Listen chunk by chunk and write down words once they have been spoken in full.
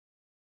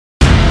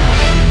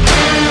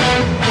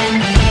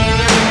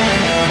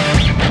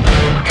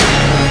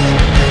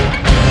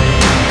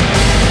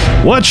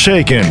What's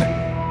shaking?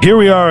 Here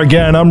we are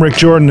again. I'm Rick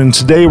Jordan, and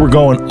today we're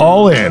going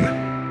all in.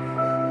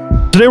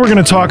 Today we're going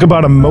to talk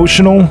about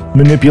emotional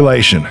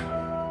manipulation.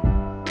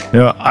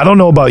 I don't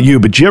know about you,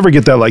 but do you ever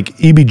get that like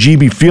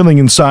EBGB feeling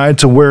inside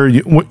to where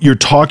you're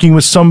talking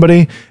with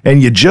somebody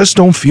and you just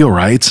don't feel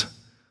right?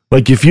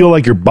 Like you feel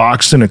like you're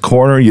boxed in a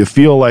corner. You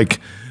feel like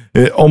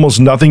almost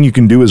nothing you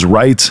can do is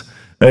right.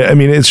 I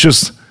mean,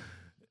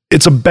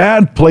 it's a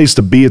bad place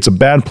to be. It's a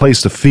bad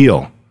place to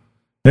feel.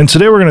 And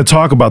today we're going to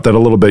talk about that a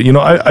little bit.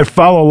 I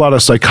follow a lot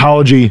of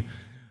psychology.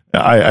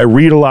 I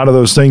read a lot of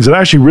those things. It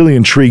actually really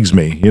intrigues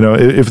me.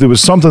 If there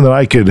was something that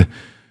I could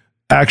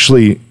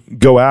actually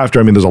go after,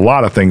 I mean, there's a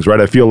lot of things, right?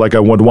 I feel like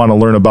I would want to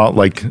learn about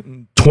like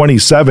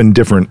 27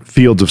 different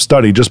fields of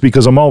study just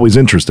because I'm always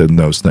interested in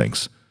those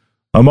things.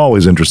 I'm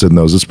always interested in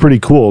those. It's pretty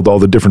cool, all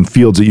the different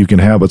fields that you can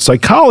have. But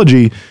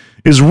psychology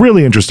is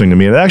really interesting to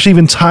me. It actually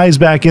even ties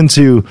back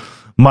into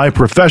my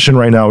profession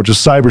right now, which is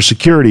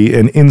cybersecurity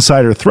and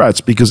insider threats,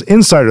 because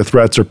insider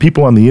threats are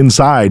people on the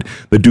inside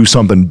that do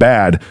something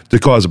bad to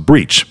cause a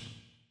breach.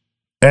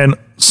 And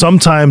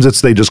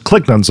sometimes they just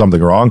clicked on something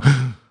wrong,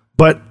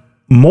 but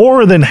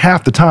more than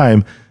half the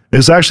time,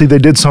 it's actually they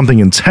did something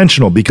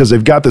intentional because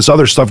they've got this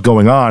other stuff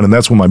going on, and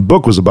that's what my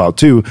book was about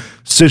too,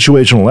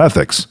 situational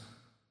ethics.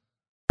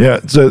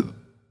 Yeah, so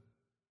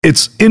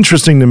it's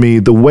interesting to me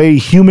the way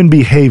human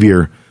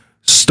behavior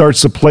starts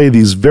to play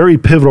these very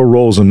pivotal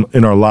roles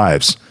in our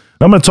lives.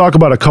 And I'm going to talk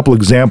about a couple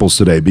examples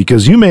today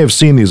because you may have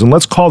seen these, and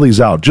let's call these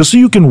out just so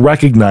you can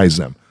recognize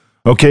them.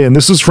 Okay, and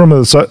this is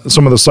from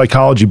some of the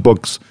psychology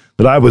books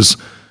that I was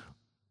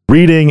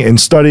reading and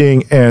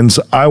studying, and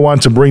I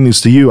want to bring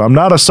these to you. I'm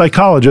not a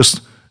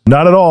psychologist,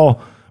 not at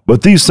all,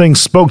 but these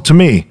things spoke to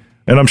me,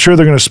 and I'm sure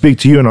they're going to speak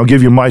to you, and I'll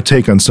give you my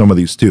take on some of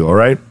these too, all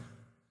right?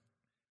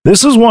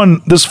 This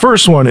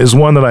first one is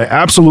one that I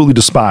absolutely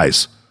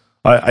despise.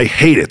 I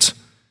hate it.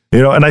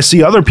 And I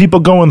see other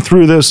people going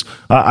through this.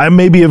 I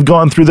maybe have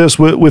gone through this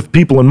with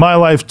people in my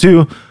life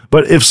too.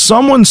 But if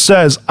someone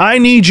says, I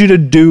need you to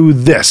do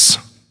this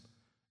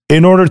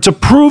in order to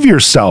prove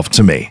yourself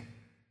to me,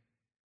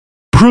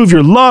 prove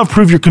your love,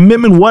 prove your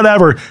commitment,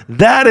 whatever,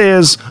 that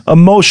is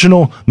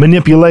emotional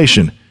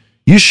manipulation.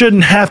 You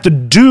shouldn't have to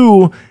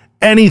do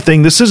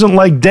anything. This isn't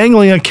like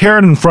dangling a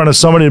carrot in front of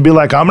somebody to be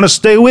like, I'm going to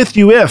stay with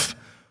you if,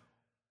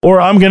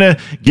 or I'm going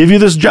to give you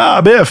this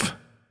job if.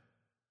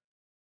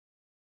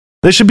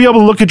 They should be able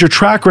to look at your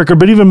track record,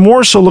 but even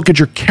more so look at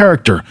your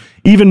character.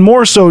 Even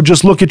more so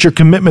just look at your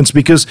commitments,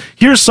 because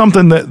here's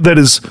something that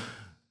is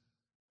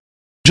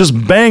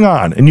just bang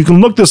on, and you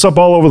can look this up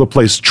all over the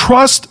place.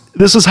 Trust,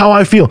 this is how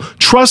I feel.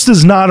 Trust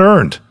is not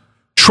earned.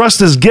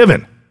 Trust is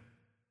given.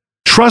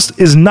 Trust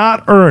is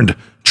not earned.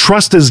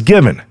 Trust is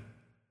given.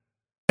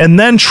 And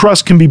then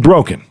trust can be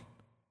broken.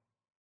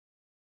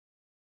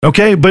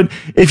 Okay, but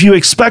if you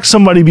expect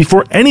somebody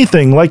before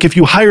anything, like if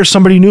you hire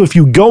somebody new, if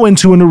you go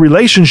into a new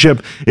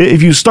relationship,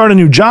 if you start a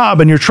new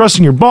job and you're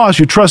trusting your boss,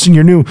 you're trusting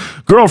your new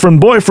girlfriend,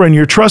 boyfriend,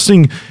 you're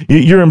trusting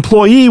your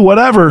employee,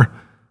 whatever,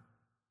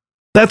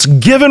 that's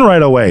given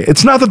right away.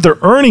 It's not that they're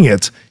earning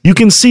it. You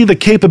can see the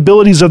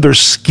capabilities of their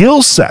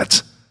skill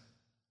set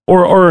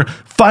or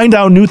find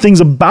out new things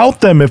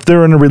about them if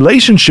they're in a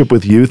relationship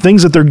with you,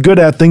 things that they're good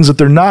at, things that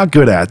they're not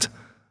good at.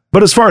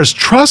 But as far as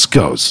trust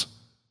goes,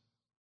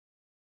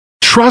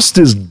 trust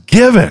is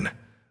given.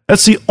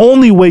 That's the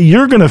only way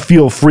you're going to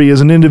feel free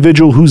as an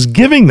individual who's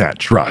giving that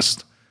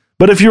trust.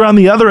 But if you're on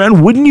the other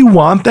end, wouldn't you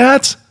want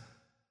that?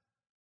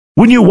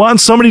 Wouldn't you want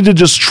somebody to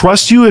just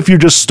trust you if you're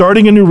just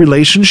starting a new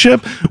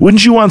relationship?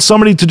 Wouldn't you want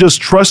somebody to just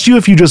trust you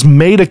if you just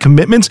made a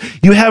commitment?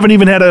 You haven't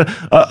even had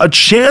a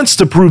chance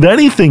to prove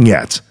anything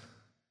yet.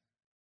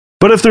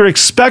 But if they're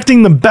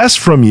expecting the best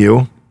from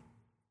you,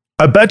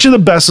 I bet you the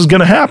best is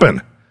going to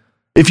happen.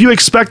 If you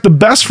expect the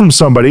best from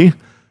somebody,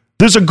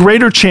 there's a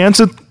greater chance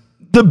that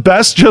the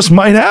best just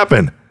might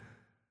happen.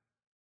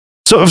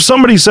 So if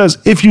somebody says,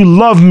 if you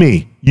love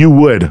me, you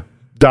would, ...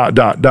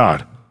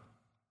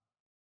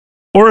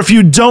 Or if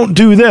you don't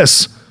do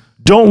this,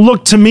 don't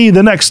look to me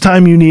the next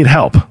time you need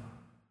help.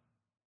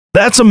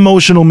 That's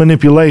emotional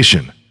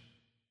manipulation.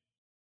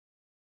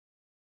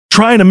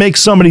 Trying to make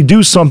somebody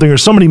do something or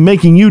somebody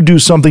making you do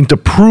something to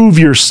prove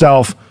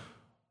yourself,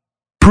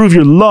 prove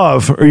your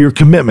love or your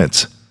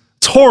commitment.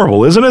 It's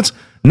horrible, isn't it?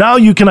 Now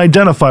you can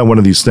identify one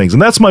of these things.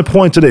 And that's my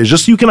point today, is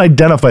just you can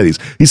identify these.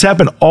 These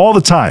happen all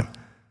the time,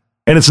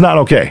 and it's not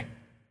okay.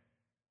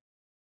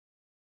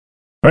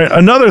 All right,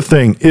 another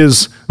thing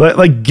is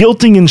like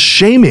guilting and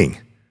shaming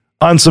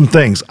on some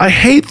things. I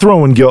hate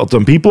throwing guilt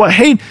on people.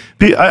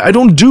 I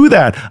don't do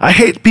that. I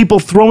hate people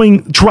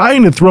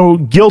trying to throw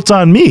guilt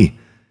on me.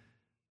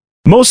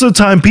 Most of the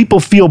time,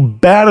 people feel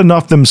bad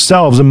enough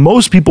themselves, and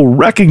most people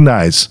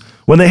recognize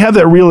when they have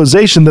that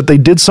realization that they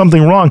did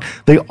something wrong,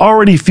 they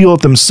already feel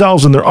it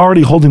themselves, and they're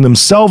already holding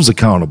themselves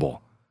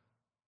accountable.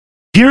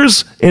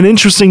 Here's an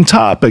interesting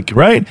topic,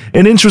 right?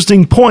 An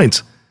interesting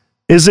point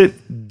is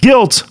that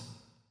guilt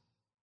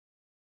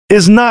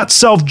is not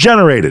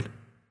self-generated.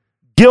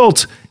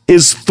 Guilt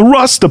is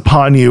thrust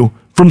upon you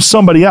from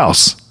somebody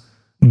else.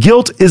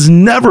 Guilt is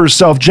never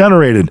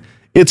self-generated.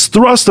 It's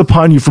thrust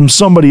upon you from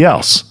somebody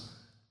else.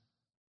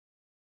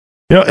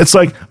 It's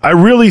like, I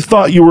really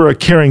thought you were a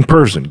caring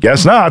person.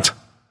 Guess not.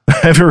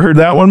 Have you ever heard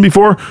that one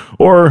before?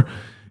 Or,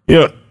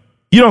 you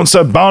don't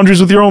set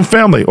boundaries with your own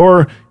family.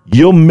 Or,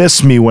 you'll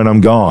miss me when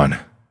I'm gone.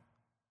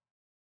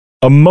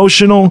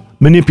 Emotional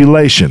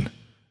manipulation.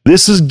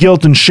 This is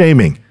guilt and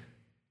shaming.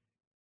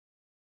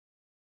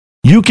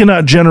 You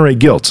cannot generate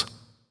guilt.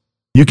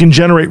 You can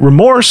generate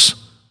remorse,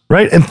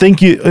 right?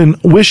 And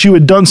wish you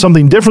had done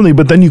something differently,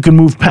 but then you can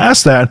move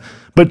past that.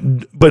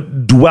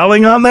 But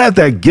dwelling on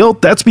that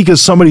guilt, that's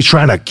because somebody's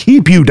trying to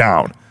keep you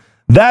down.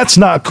 That's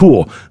not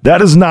cool.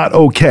 That is not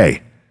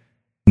okay.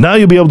 Now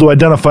you'll be able to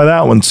identify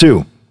that one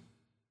too.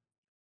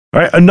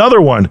 All right.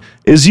 Another one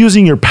is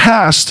using your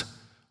past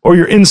or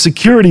your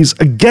insecurities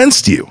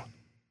against you.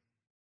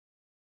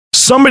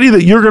 Somebody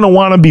that you're going to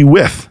want to be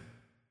with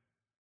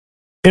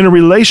in a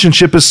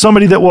relationship is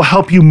somebody that will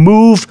help you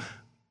move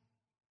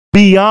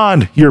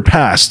beyond your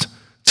past,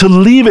 to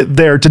leave it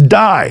there, to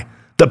die.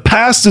 The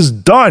past is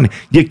done.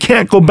 You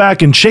can't go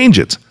back and change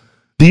it.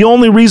 The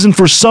only reason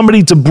for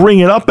somebody to bring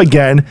it up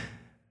again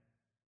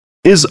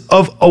is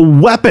of a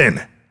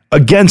weapon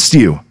against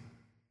you.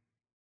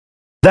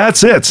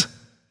 That's it.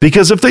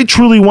 Because if they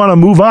truly want to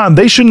move on,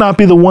 they should not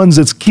be the ones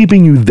that's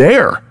keeping you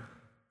there.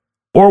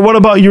 Or what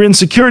about your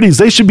insecurities?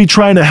 They should be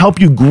trying to help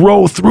you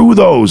grow through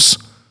those,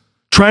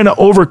 trying to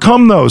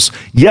overcome those.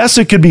 Yes,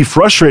 it could be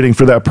frustrating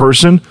for that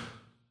person.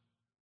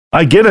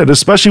 I get it,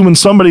 especially when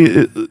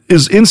somebody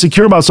is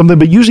insecure about something,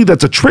 but usually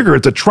that's a trigger,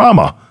 it's a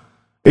trauma.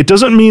 It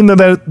doesn't mean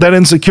that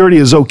insecurity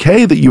is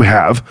okay that you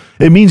have.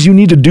 It means you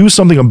need to do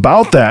something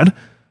about that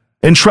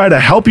and try to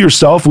help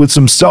yourself with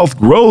some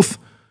self-growth,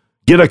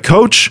 get a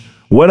coach,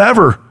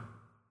 whatever.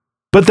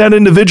 But that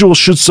individual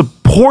should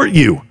support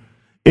you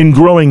in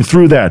growing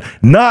through that,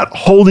 not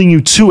holding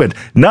you to it,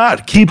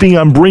 not keeping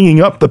on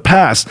bringing up the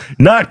past,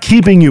 not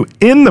keeping you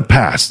in the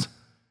past.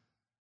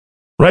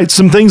 Right?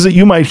 Some things that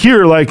you might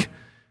hear like,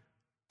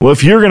 well,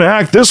 if you're going to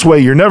act this way,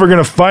 you're never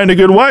going to find a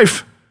good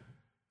wife.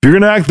 If you're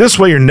going to act this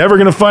way, you're never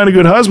going to find a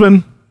good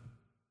husband.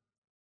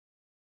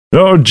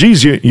 Oh,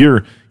 geez,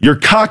 you're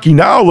cocky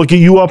now. Look at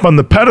you up on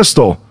the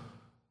pedestal.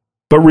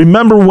 But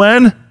remember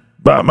when?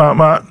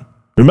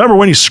 Remember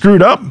when you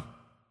screwed up?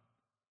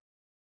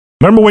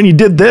 Remember when you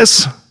did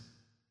this?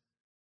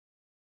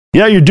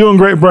 Yeah, you're doing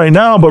great right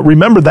now, but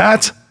remember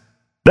that?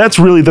 That's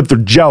really that they're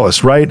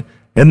jealous, right?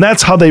 And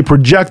that's how they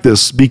project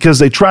this, because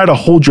they try to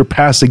hold your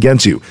past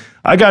against you.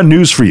 I got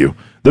news for you.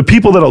 The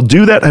people that'll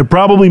do that have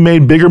probably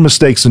made bigger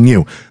mistakes than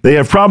you. They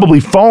have probably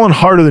fallen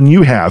harder than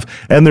you have,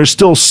 and they're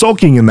still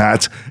sulking in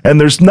that, and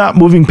they're not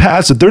moving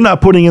past it. They're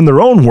not putting in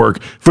their own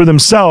work for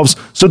themselves,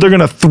 so they're going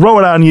to throw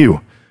it on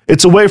you.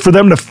 It's a way for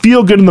them to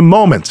feel good in the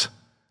moment.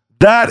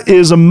 That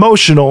is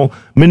emotional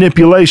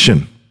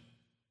manipulation.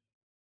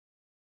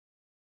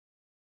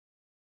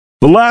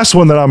 The last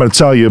one that I'm going to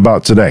tell you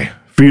about today,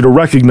 for you to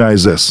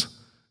recognize this,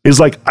 is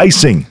like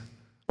icing.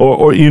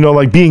 Or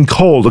like being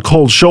cold, a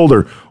cold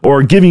shoulder,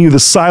 or giving you the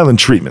silent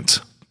treatment.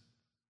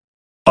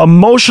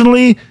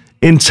 Emotionally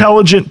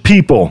intelligent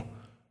people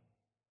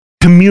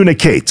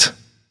communicate.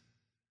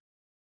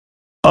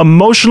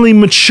 Emotionally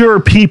mature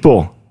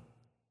people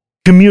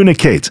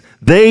communicate.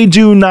 They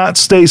do not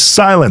stay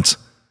silent.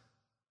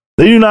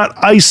 They do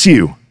not ice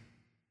you.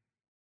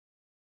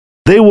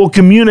 They will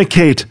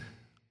communicate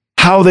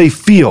how they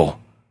feel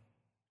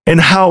and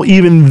how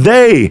even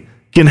they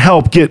can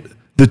help get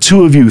the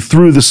two of you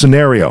through the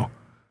scenario.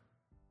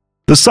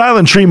 The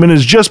silent treatment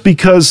is just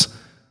because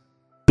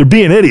they're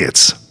being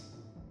idiots.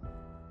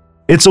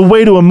 It's a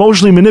way to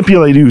emotionally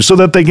manipulate you so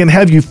that they can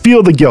have you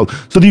feel the guilt,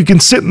 so that you can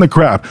sit in the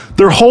crap.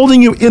 They're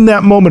holding you in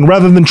that moment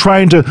rather than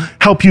trying to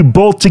help you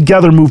both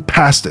together move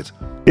past it.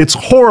 It's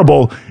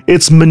horrible.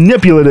 It's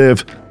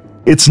manipulative.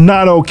 It's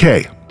not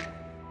okay.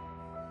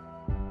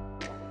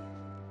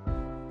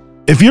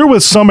 If you're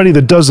with somebody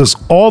that does this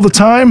all the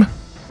time,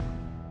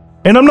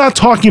 and I'm not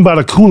talking about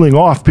a cooling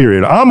off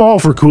period. I'm all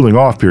for cooling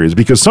off periods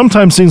because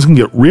sometimes things can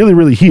get really,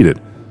 really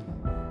heated.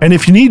 And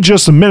if you need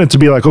just a minute to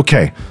be like,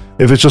 okay,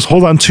 if it's just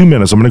hold on 2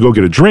 minutes, I'm going to go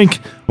get a drink.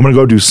 I'm going to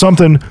go do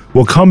something.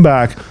 We'll come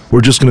back.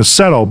 We're just going to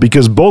settle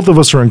because both of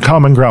us are in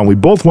common ground. We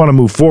both want to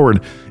move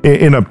forward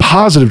in a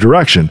positive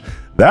direction.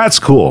 That's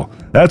cool.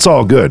 That's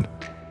all good.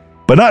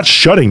 But not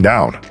shutting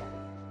down.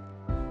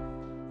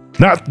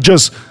 Not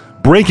just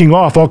breaking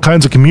off all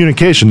kinds of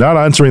communication, not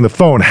answering the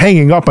phone,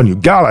 hanging up on you.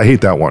 God, I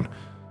hate that one.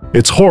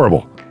 It's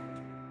horrible.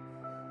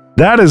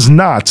 That is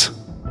not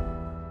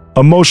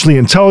emotionally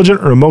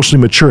intelligent or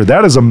emotionally mature.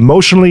 That is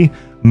emotionally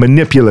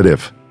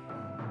manipulative.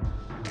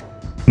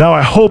 Now,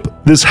 I hope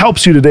this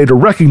helps you today to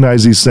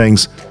recognize these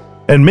things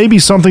and maybe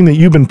something that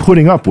you've been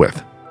putting up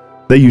with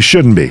that you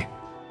shouldn't be.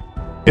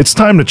 It's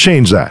time to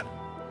change that.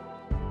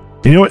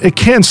 And you know what? It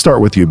can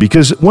start with you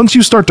because once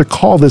you start to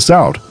call this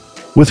out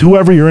with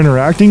whoever you're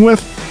interacting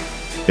with,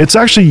 it's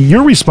actually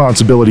your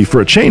responsibility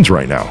for a change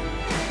right now.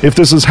 If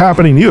this is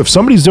happening to you, if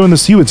somebody's doing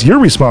this to you, it's your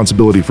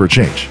responsibility for a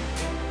change.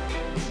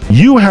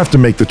 You have to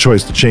make the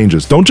choice to change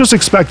this. Don't just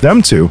expect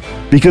them to,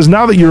 because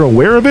now that you're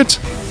aware of it,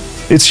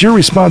 it's your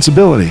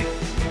responsibility.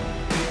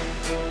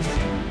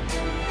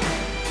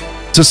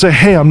 to say,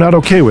 hey, I'm not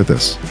okay with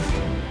this.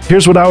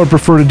 Here's what I would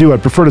prefer to do.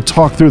 I'd prefer to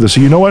talk through this.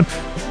 So you know what?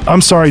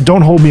 I'm sorry,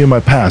 don't hold me in my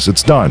past.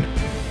 It's done.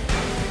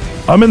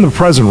 I'm in the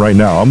present right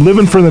now. I'm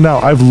living for the now.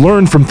 I've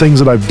learned from things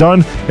that I've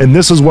done, and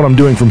this is what I'm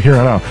doing from here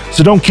on out.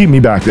 So don't keep me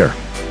back there.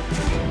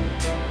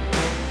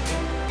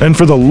 And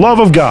for the love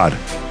of God,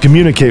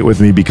 communicate with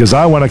me because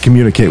I want to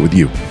communicate with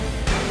you.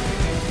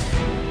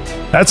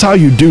 That's how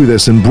you do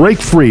this and break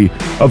free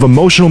of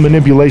emotional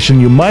manipulation.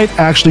 You might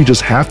actually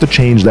just have to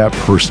change that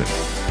person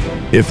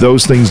if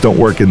those things don't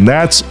work, and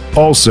that's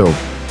also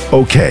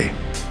okay.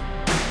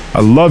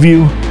 I love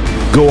you.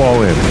 Go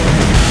all in.